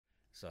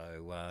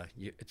So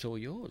it's all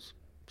yours.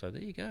 So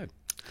there you go.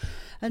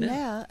 And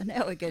now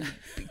we're going to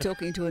be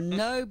talking to a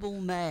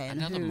noble man.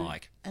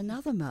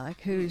 Another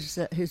Mike,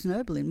 who's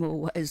noble in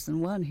more ways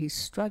than one. He's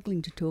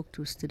struggling to talk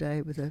to us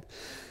today with a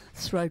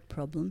throat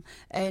problem,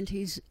 and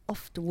he's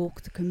off to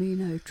walk the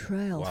Camino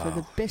Trail for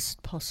the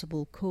best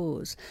possible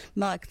cause.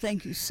 Mike,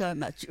 thank you so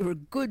much. You're a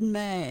good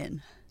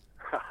man.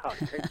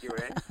 Thank you,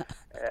 Anne.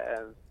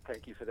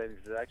 Thank you for that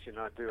introduction.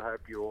 I do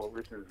hope your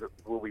listeners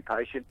will be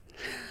patient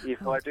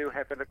if I do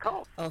happen to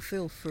cough. Oh,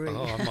 feel free.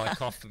 Oh, I might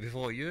cough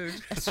before you.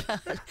 That's right.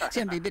 It's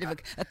going to be a bit of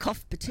a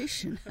cough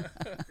petition.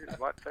 It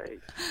might be.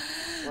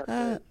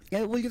 Yeah,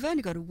 well, you've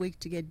only got a week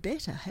to get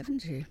better,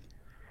 haven't you?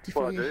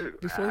 Before you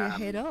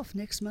head off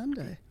next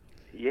Monday.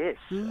 Yes,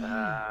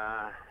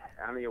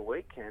 only a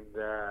week, and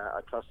I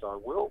trust I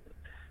will.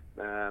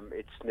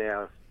 It's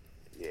now,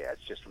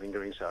 it's just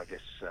lingering, so I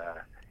guess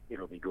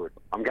it'll be good.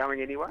 I'm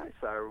going anyway,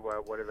 so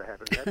whatever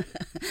happens, happens.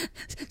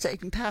 So you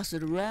can pass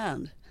it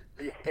around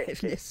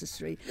if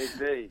necessary.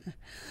 Indeed.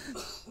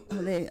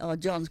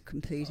 John's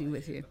competing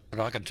with you. But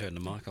I can turn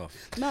the mic off.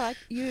 Mike,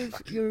 you're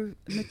a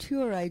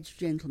mature age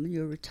gentleman,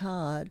 you're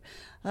retired.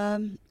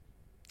 Why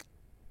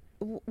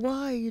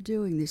are you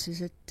doing this?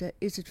 Is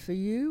it for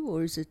you,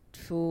 or is it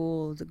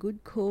for the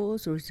good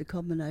cause, or is it a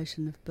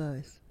combination of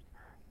both?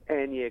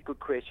 And yeah, good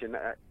question.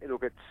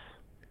 Look,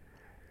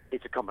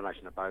 it's a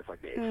combination of both, I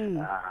guess.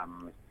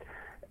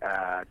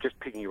 Just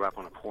picking you up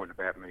on a point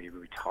about me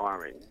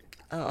retiring,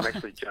 I'm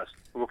actually just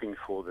looking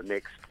for the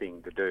next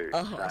thing to do.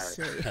 Oh, I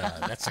see.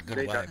 That's a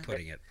good way of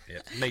putting it.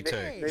 Yeah. Me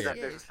too. Not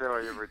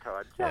necessarily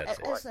retired.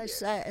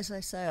 As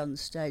they say on the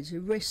stage, you're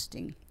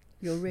resting.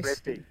 You're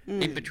resting.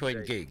 In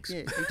between gigs.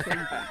 Yeah, between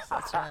gigs,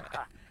 that's right.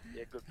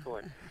 Yeah, good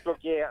point. Look,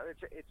 yeah,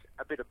 it's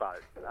a bit of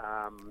both.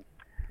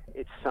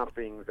 It's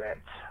something that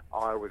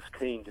I was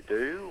keen to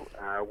do,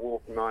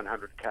 walk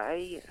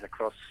 900k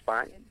across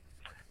Spain,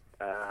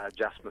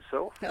 just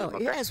myself. Oh,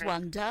 yeah, as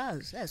one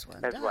does.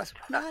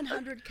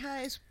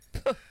 900k's,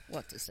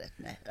 what does that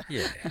matter?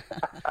 Yeah. If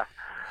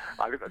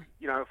I go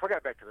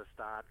back to the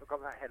start, look,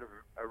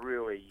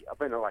 I've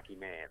been a lucky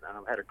man, and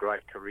I've had a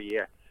great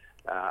career.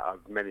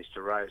 I've managed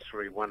to raise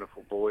 3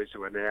 wonderful boys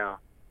who are now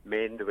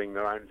men doing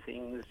their own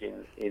things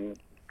in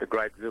the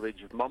great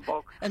village of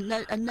Monbulk. And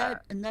no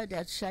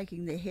doubt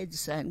shaking their heads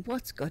saying,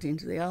 what's got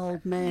into the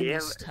old man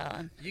this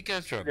time? You go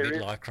through a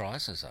midlife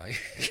crisis, eh?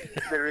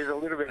 There is a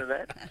little bit of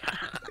that,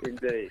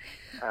 indeed.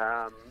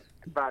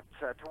 But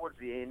towards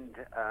the end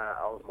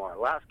of my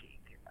last gig,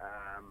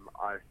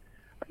 I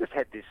just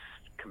had this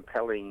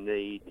compelling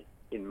need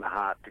in my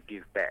heart to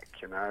give back,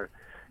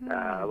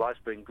 Life's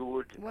been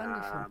good.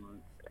 Wonderful.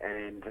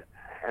 And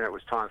it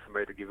was time for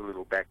me to give a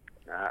little back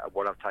of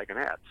what I've taken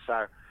out.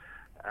 So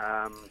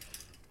I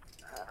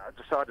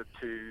decided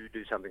to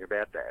do something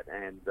about that,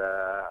 and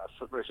I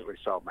recently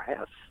sold my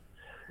house,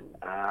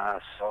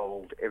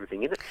 sold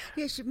everything in it.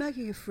 Yes, you're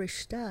making a fresh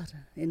start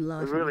in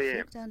life. I really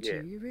am, aren't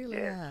you? You really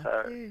are.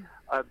 So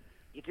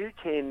you do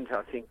tend,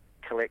 I think,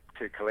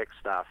 collect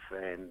stuff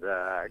and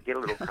get a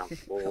little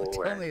comfortable.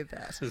 Tell me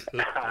about it.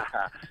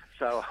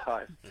 So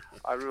I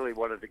really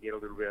wanted to get a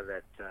little bit of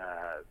that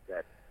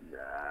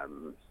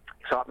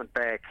excitement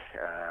back,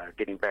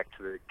 getting back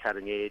to the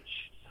cutting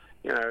edge,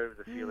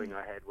 the feeling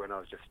I had when I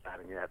was just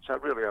starting out. So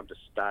really I'm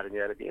just starting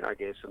out again, I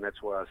guess, and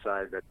that's why I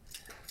say that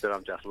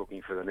I'm just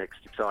looking for the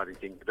next exciting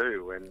thing to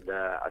do. And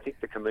I think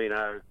the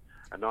Camino,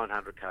 a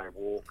 900k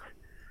walk,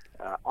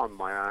 on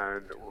my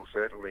own will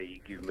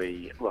certainly give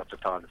me lots of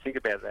time to think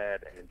about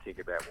that and think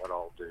about what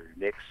I'll do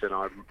next. And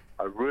I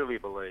really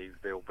believe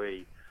there'll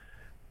be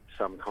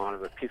some kind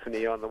of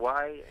epiphany on the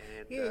way.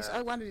 And, yes,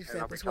 I wondered if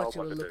that was what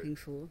you were looking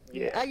for.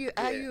 Yeah.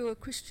 Are you a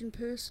Christian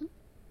person?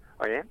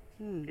 I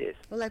am, yes.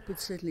 Well, that would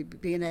certainly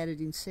be an added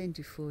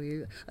incentive for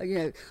you.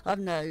 I've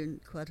known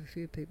quite a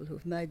few people who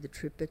have made the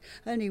trip, but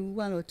only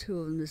 1 or 2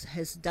 of them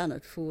has done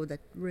it for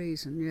that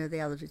reason. The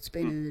others, it's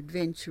been an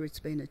adventure, it's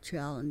been a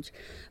challenge.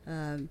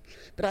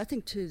 But I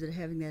think, too, that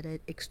having that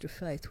extra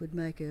faith would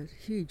make a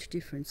huge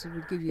difference. It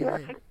would give you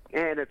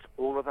and it's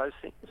all of those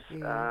things.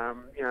 Yeah.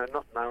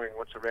 Not knowing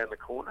what's around the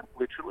corner,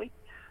 literally,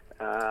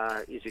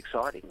 is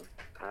exciting.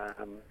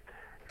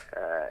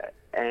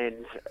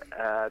 And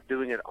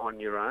doing it on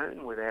your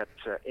own without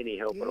any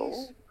help at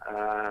all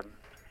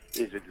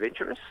is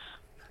adventurous.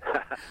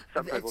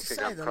 Some people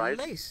think I'm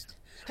crazy. Least.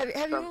 Have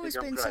you always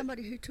been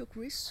somebody who took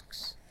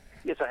risks?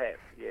 Yes, I have.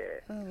 Yeah.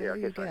 Oh, yeah, I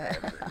guess I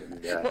have.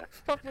 And,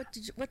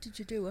 what did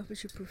you do? What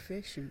was your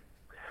profession?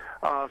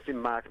 I was in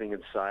marketing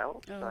and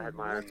sales. Oh, I had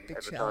my own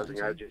advertising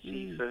challenging.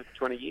 agency for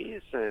 20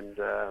 years, and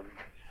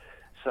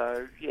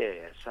so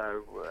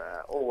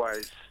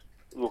always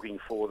looking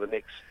for the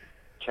next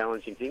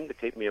challenging thing to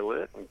keep me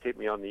alert and keep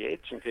me on the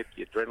edge and keep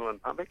the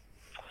adrenaline pumping.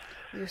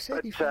 You're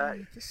certainly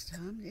finding it this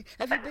time. Yeah.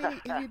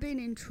 Have you been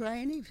in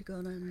training? Have you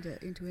gone into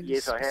any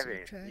Yes, I have.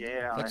 training?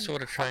 Yeah. What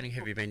sort of training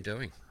have you been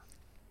doing?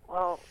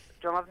 Well,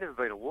 John, I've never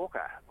been a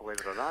walker, believe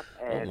it or not.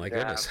 And, oh my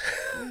goodness!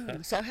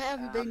 So how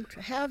have you been?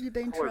 I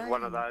was training?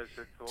 one of those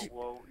that thought,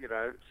 well,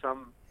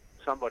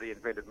 somebody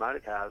invented motor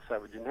cars, so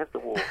we didn't have to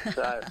walk.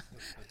 So,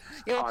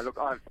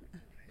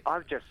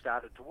 I've just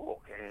started to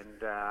walk,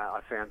 and I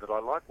found that I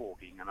like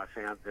walking, and I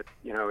found that,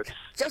 it's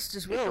just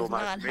as well as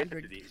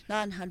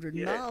 900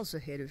 Yeah. miles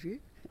ahead of you.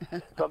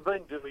 So I've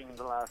been doing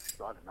the last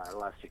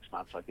 6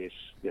 months, I guess,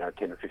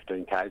 10 or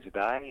 15 Ks a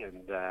day,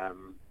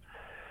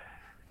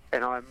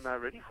 and I'm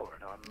ready for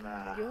it.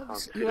 I'm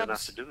fit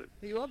enough to do it.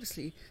 You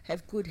obviously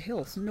have good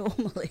health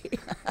normally.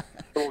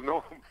 Well,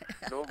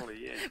 normally,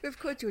 yeah. We've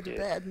caught you at a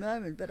bad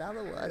moment, but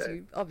otherwise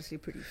you're obviously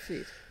pretty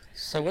fit.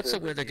 So what's the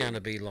weather going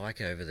to be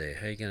like over there?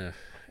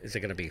 Is it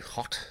going to be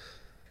hot?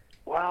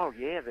 Well,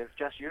 yeah,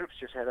 Europe's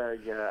just had a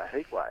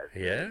heat wave.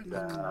 Yeah?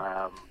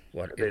 And,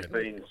 there's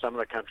been some of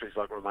the countries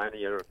like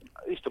Romania,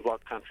 Eastern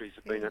Bloc countries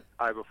have been at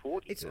over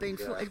 40.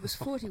 It was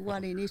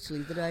 41 in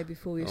Italy the day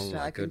before yesterday.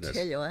 I can goodness.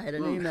 tell you, I had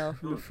an email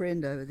from a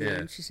friend over there,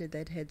 and she said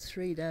they'd had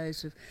 3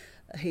 days of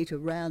heat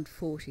around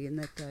 40, and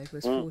that day it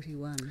was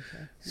 41.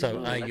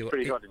 So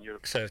pretty hot in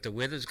Europe. So if the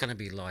weather's going to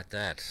be like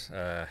that,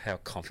 how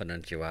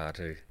confident you are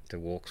to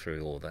walk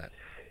through all that?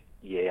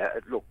 Yeah,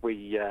 look,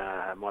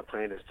 my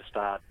plan is to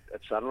start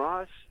at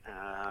sunrise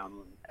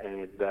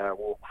and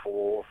walk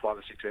for 5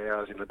 or 6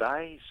 hours in a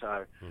day,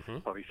 so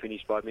I'll be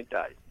finished by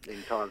midday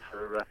in time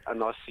for a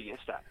nice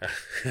siesta.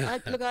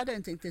 I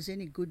don't think there's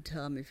any good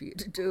time for you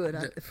to do it.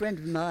 A friend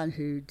of mine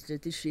who did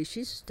it this year,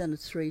 she's done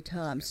it 3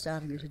 times,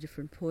 starting at a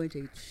different point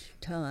each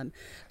time.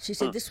 She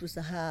said this was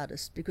the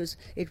hardest because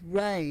it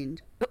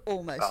rained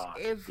almost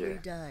every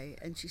day,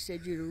 and she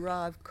said you'd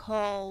arrive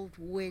cold,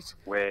 wet,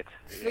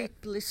 feet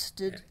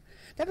blistered.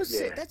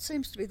 That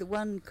seems to be the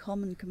one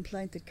common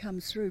complaint that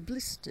comes through,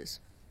 blisters.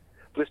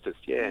 Blisters,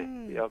 yeah.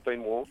 I've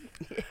been warm.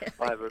 Yeah.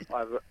 I have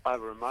a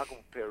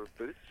remarkable pair of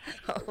boots,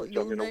 which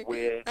I'm going to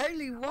wear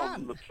only one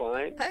on the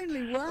plane.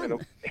 Only one.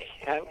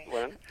 Only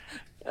one.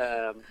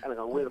 And I'm going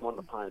to wear them on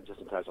the plane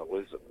just in case I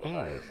lose them.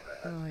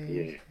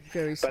 Yeah.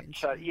 Very sensible.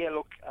 But,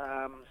 look,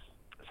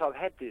 so I've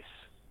had this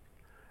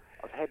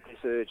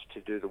urge to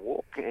do the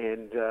walk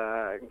and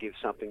give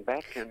something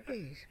back. And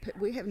yes, but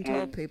we haven't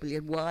told people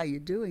yet why you're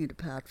doing it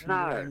apart from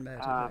your own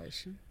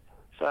motivation.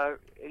 So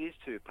it is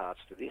 2 parts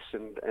to this,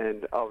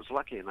 and I was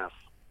lucky enough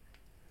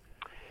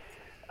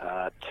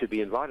to be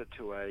invited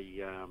to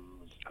a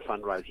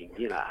fundraising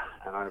dinner.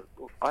 And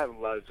I have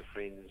loads of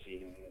friends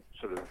in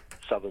sort of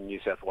southern New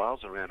South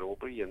Wales around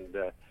Albury, and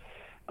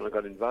I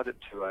got invited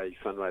to a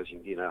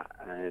fundraising dinner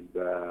and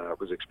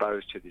was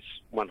exposed to this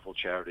wonderful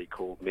charity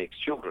called Meg's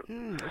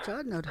Children. Which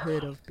I'd not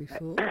heard of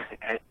before.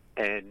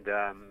 and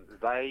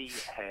they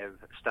have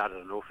started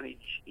an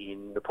orphanage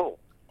in Nepal.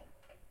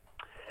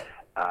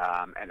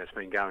 And it's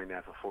been going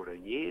now for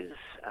 14 years.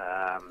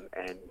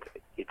 And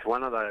it's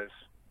one of those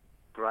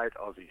great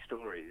Aussie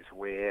stories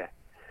where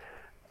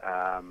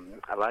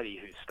a lady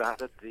who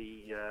started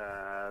the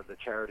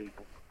charity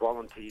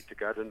volunteered to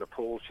go to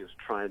Nepal. She was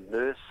a trained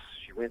nurse.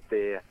 She went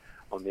there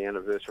on the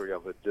anniversary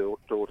of her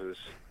daughter's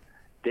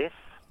death.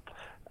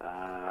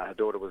 Her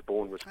daughter was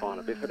born with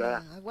spina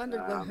bifida. I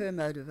wondered what her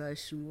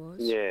motivation was.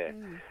 Yeah,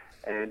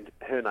 and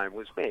her name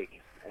was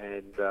Meg.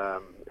 And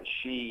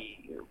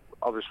she,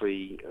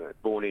 obviously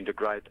born into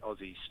great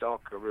Aussie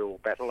stock, a real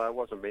battler,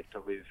 wasn't meant to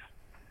live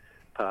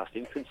past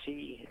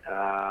infancy.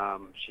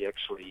 She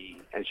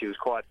was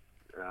quite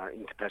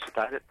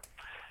incapacitated.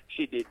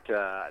 She did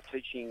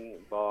teaching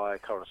by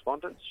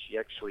correspondence. She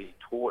actually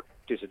taught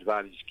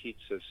disadvantaged kids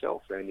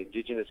herself and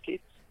Indigenous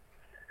kids.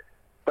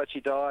 But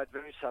she died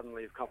very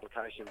suddenly of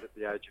complications at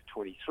the age of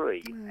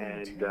 23,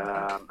 and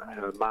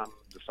her mum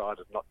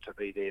decided not to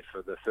be there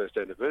for the first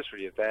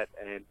anniversary of that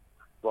and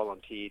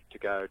volunteered to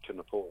go to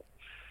Nepal.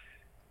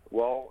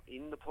 While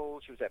in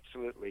Nepal, she was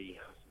absolutely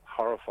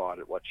horrified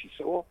at what she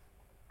saw.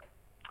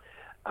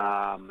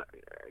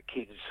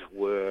 Kids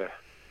were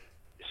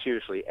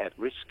seriously at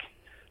risk.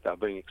 They were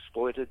being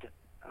exploited.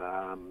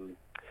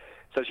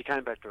 So she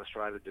came back to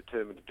Australia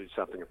determined to do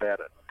something about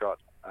it. Got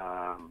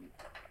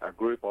a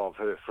group of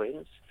her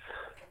friends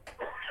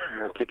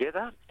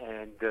together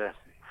and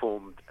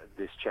formed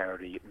this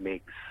charity,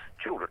 Meg's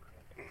Children.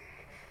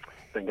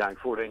 It's been going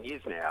 14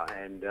 years now.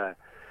 And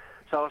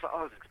so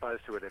I was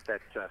exposed to it at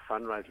that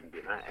fundraising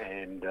dinner,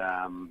 and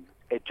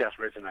it just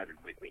resonated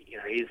with me.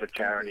 Here's a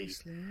charity...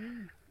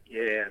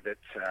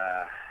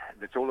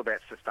 that's all about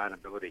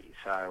sustainability.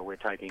 So we're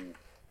taking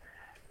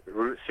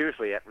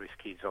seriously at-risk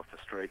kids off the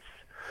streets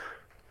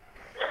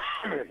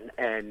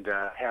and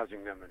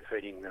housing them and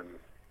feeding them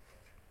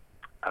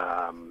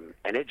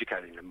and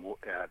educating them,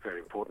 very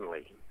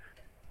importantly.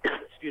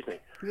 Excuse me.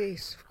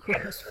 Yes, of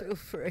course, feel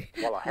free.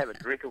 While I have a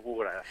drink of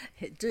water.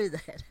 Do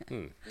that.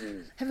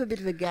 Have a bit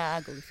of a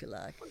gargle, if you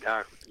like.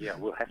 Yeah,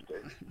 we'll have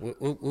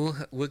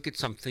to. We'll get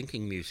some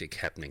thinking music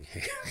happening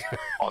here.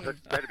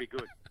 That'd be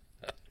good.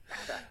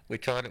 We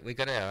tried it. We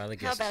got our other How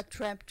guests. about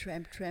tramp,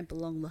 tramp, tramp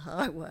along the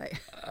highway?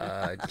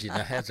 Do you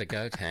know how's it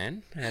go,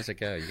 Tan? How's it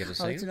go? You going to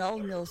see It's it? an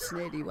old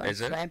Nelson Eddy one.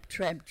 Is it? Tramp,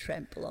 tramp,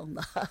 tramp along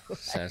the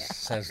highway.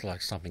 Sounds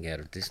like something out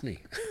of Disney.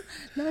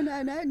 No,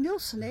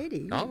 Nelson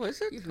Eddy. Oh,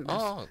 is it?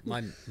 Oh,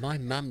 my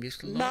mum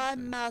used to love My it.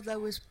 mother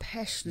was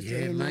passionately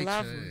Yeah, in me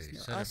love too. with Nelson.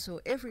 Sort I of- saw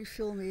every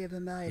film he ever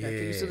made. Yeah. Like,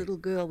 he was a little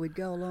girl. We'd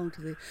go along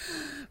to the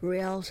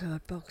Rialto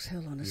at Box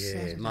Hill on a Yeah,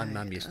 Saturday. my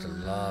mum used to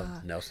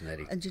love Nelson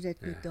Eddy. And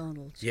Jeanette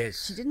MacDonald.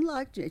 Yes. She didn't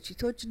like Jeanette. She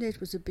thought Jeanette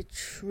was a bit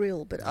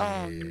shrill, but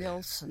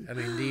Nelson. I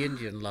mean, the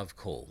Indian love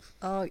call.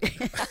 Oh,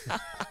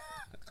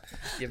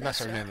 You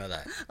must remember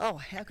that. oh,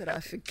 how could I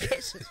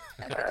forget it?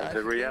 How could I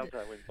The forget Rialto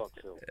in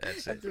Box Hill.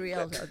 That's At it. the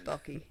Rialto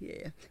Bocky,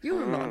 yeah. You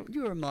were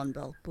a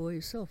Monbulk boy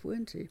yourself,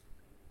 weren't you?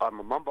 I'm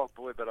a Monbulk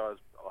boy, but I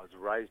was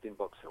raised in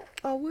Box Hill.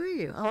 Oh, were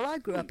you? Oh, I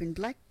grew up in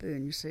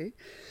Blackburn, you see.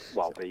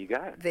 Well, there you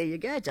go. There you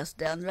go, just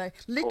down the road.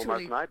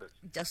 Literally, Almost neighbours.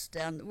 just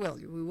down. Well,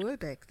 we were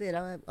back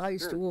then. I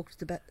used to walk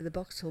to the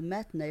Box Hill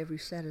matinee every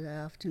Saturday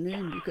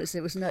afternoon because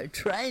there was no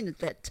train at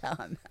that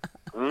time.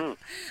 And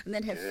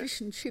then have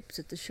fish and chips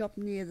at the shop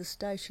near the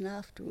station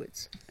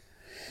afterwards.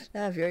 They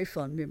are very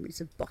fond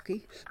memories of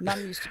Bocky. Mum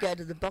used to go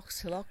to the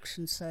Box Hill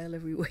auction sale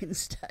every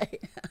Wednesday.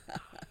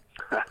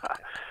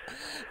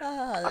 So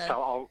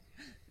I'll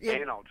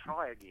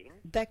try again.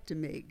 Back to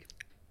Meg.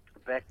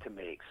 Back to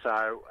Meg.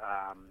 So,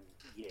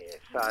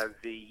 so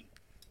the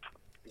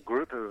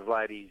group of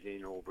ladies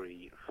in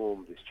Albury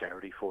formed this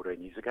charity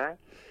 14 years ago.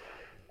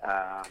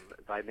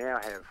 They now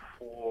have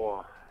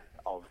 4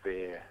 of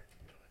their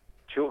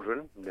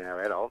children, now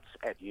adults,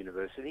 at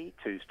university,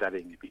 2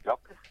 studying to be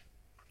doctors.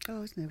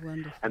 Oh, isn't that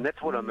wonderful? And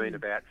that's what I mean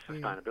about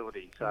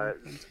sustainability. So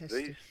fantastic.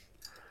 these,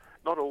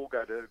 not all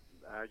go to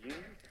uni.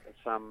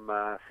 Some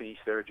finish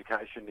their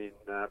education in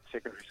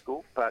secondary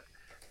school, but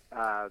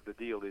the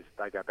deal is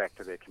they go back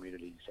to their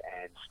communities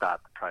and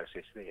start the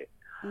process there.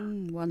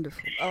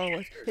 Wonderful.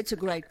 Oh, it's a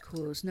great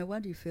cause. No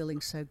wonder you're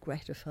feeling so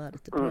gratified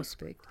at the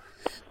prospect.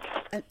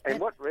 And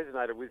what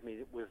resonated with me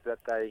was that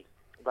they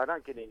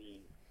don't get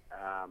any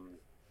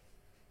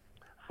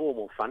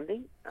formal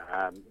funding.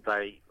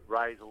 They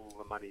raise all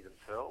the money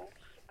themselves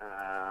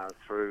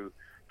through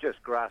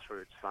just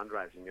grassroots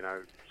fundraising,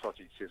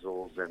 sausage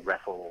sizzles and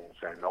raffles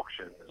and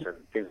auctions and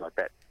things like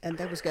that. And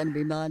that was going to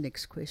be my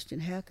next question.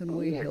 How can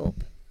we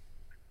help?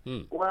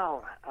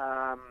 Well,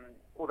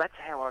 that's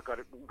how I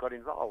got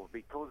involved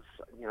because,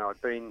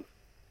 I'd been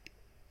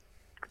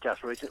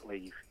just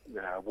recently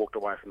walked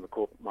away from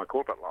my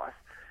corporate life.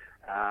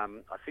 I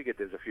figured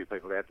there's a few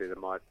people out there that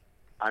might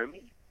owe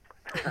me.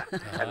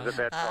 And it's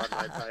about time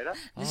they paid us.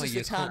 This is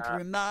the time to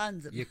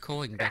remind them. You're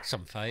calling back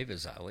some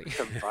favours, are we?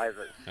 Some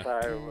favours.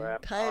 So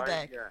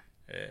payback.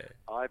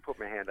 I put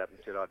my hand up and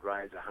said I'd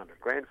raise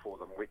 $100,000 for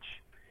them,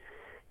 which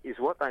is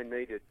what they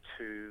needed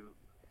to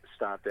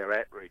start their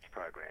outreach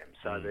program.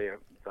 So they're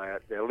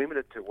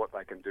limited to what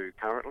they can do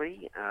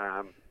currently,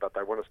 but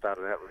they want to start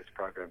an outreach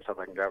program so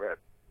they can go out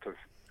to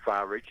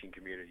far-reaching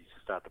communities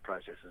to start the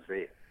processes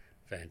there.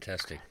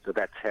 Fantastic. So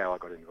that's how I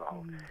got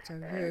involved. So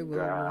very well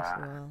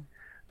worthwhile.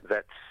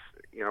 That's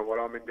what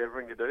I'm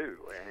endeavouring to do,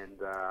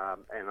 and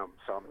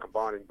I'm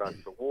combining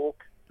both the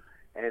walk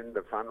and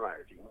the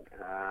fundraising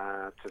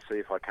to see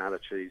if I can't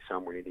achieve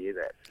somewhere near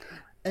that.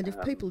 And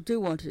if people do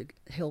want to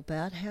help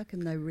out, how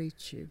can they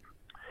reach you?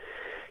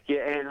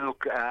 Yeah, and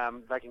look,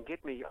 they can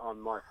get me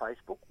on my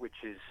Facebook,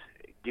 which is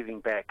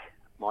Giving Back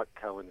Mike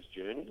Coen's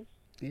Journey.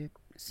 Yeah,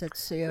 so that's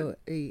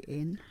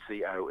C-O-E-N.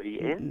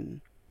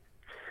 C-O-E-N.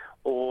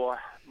 Or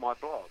my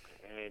blog.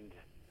 And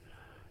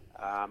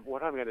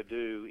what I'm going to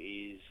do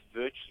is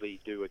virtually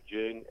do a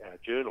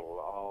journal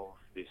of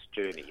this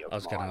journey of I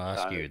was going to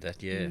ask you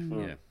that, yeah.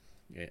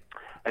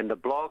 And the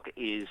blog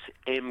is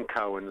M.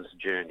 Coen's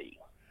Journey.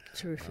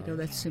 Terrific. Oh,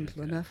 that's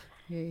simple enough.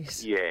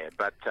 Yes. Yeah,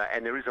 but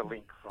and there is a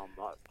link from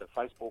the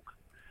Facebook.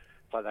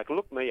 So they can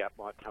look me up,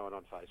 Mike Coen,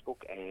 on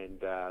Facebook, and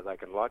they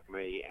can like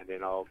me, and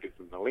then I'll give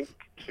them the link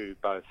to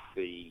both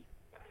the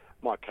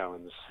Mike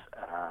Coen's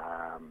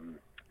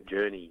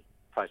Journey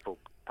Facebook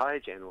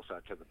page and also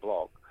to the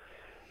blog.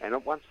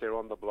 And once they're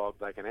on the blog,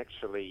 they can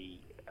actually,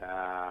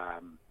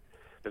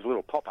 there's a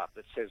little pop-up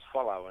that says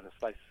follow, and if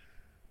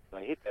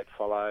they hit that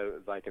follow,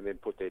 they can then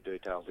put their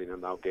details in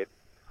and they'll get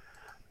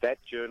that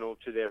journal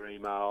to their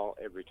email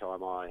every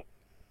time I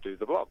do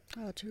the blog.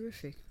 Oh,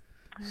 terrific.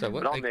 So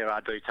but on there are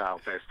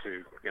details as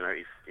to,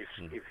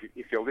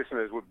 if your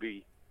listeners would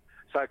be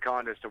so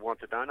kind as to want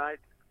to donate,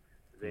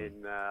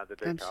 then the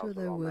details I'm sure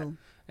they are on will.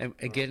 And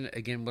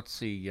again, what's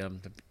the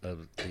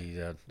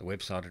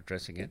website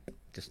address again?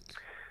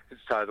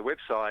 So the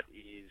website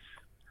is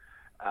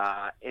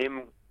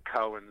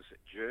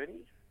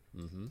mcoensjourney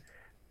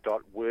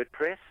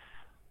 .wordpress.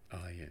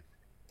 Oh yeah.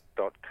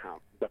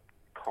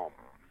 .com.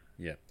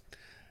 Yeah.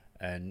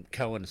 And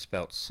Coen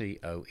spelt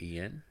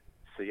C-O-E-N.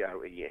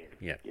 C-O-E-N.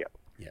 Yeah. Yep.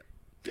 Yep.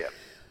 Yep.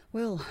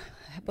 Well,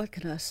 what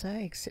can I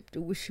say except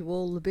to wish you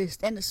all the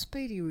best and a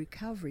speedy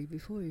recovery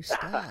before you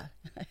start.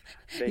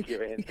 Thank you,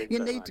 Anne. You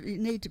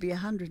need to be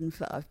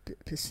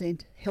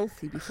 105%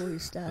 healthy before you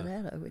start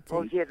out, I would think.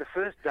 Well, yeah, the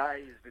first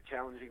day is the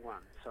challenging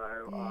one. So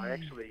I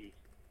actually...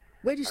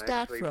 Where do you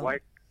start from? I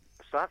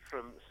start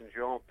from St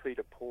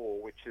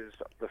Jean-Pied-de-Port, which is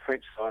the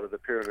French side of the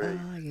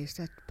Pyrenees. Oh, yes,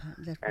 that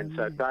and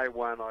so day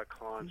one I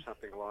climbed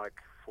something like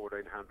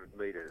 1,400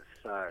 metres.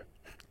 So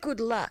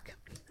good luck.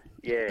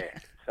 Yeah.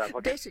 So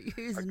if better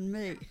you than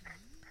me.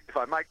 If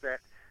I make that,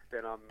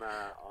 then I'm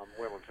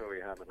well and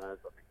truly home and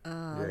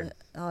home.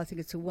 I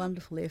think it's a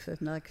wonderful effort,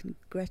 and I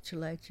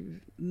congratulate you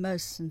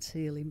most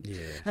sincerely.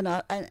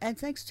 Yeah. And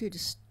thanks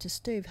to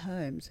Steve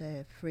Holmes,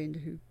 our friend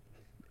who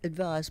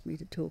advised me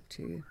to talk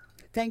to you.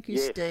 Thank you,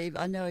 Steve.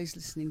 I know he's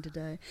listening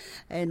today.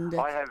 And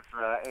I have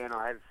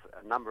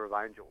a number of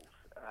angels.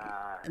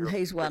 And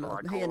he's one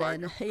of them.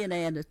 He and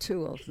Anne are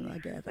two of them, I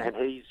gather. And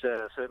he's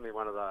certainly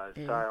one of those.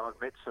 Yeah. So I've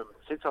met some,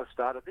 since I've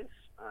started this,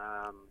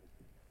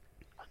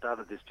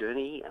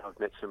 journey, and I've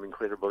met some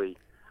incredibly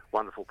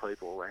wonderful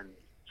people and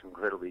some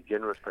incredibly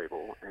generous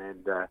people.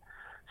 And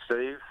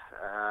Steve,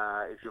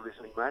 if you're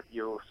listening, mate,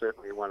 you're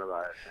certainly one of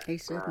those. He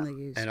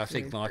certainly is. And I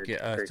think, Mike,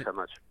 thanks so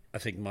much. I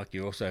think, Mike,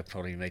 you also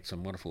probably meet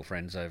some wonderful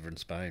friends over in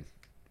Spain.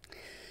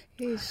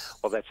 Yes.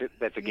 Well, that's it.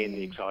 That's again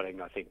the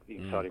exciting. I think the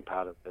exciting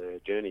part of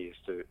the journey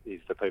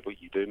is the people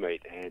you do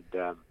meet and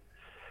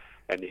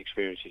the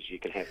experiences you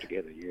can have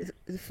together. Yeah.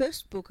 The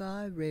first book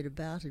I read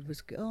about it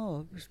was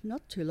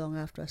not too long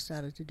after I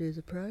started to do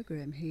the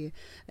program here,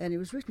 and it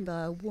was written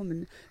by a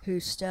woman who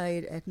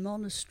stayed at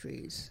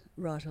monasteries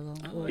right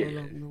along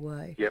along the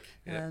way. Yep.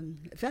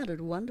 Found it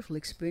a wonderful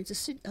experience.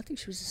 I think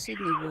she was a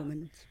Sydney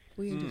woman.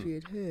 We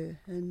interviewed her,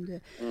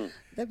 and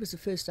that was the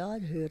first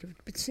I'd heard of it.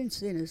 But since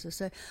then, as I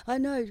say, I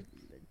know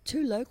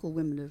 2 local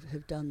women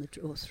have done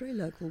or 3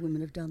 local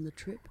women have done the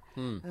trip,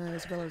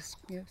 as well as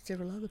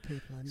several other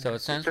people I know. So it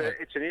sounds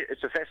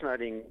it's a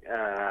fascinating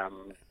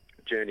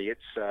journey.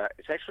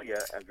 It's actually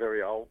a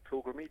very old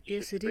pilgrimage.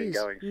 Yes, it's been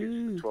going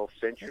since the 12th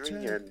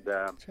century, and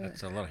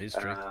that's a lot of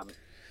history.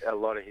 A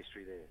lot of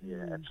history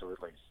there. Yeah,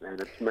 absolutely. And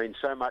it means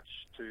so much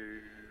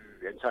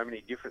and so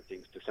many different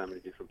things to so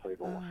many different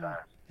people. So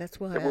that's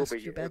why I asked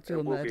you about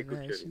your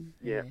motivation.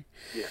 Yeah.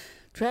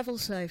 Travel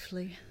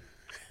safely.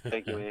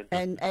 Thank you,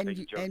 Anne.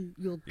 And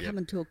you'll come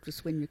and talk to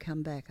us when you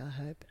come back, I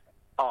hope.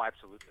 Oh,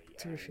 absolutely.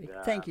 Terrific.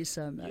 Thank you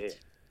so much. Yeah.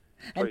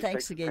 And Please,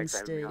 thanks again,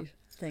 Steve.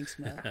 Thanks,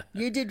 Mark.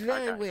 You did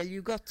very well.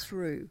 You got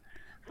through.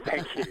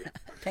 Thank you.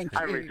 Thank you.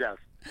 Only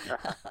just.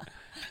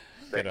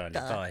 Good on you.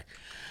 Bye.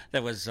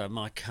 That was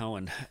Mike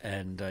Coen,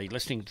 and you're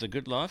listening to The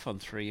Good Life on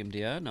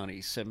 3MDR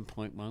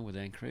 97.1 with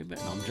Anne Creber,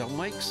 and I'm John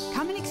Weeks.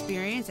 Come and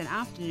experience an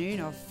afternoon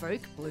of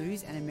folk,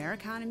 blues and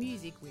Americana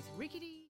music with Rickety.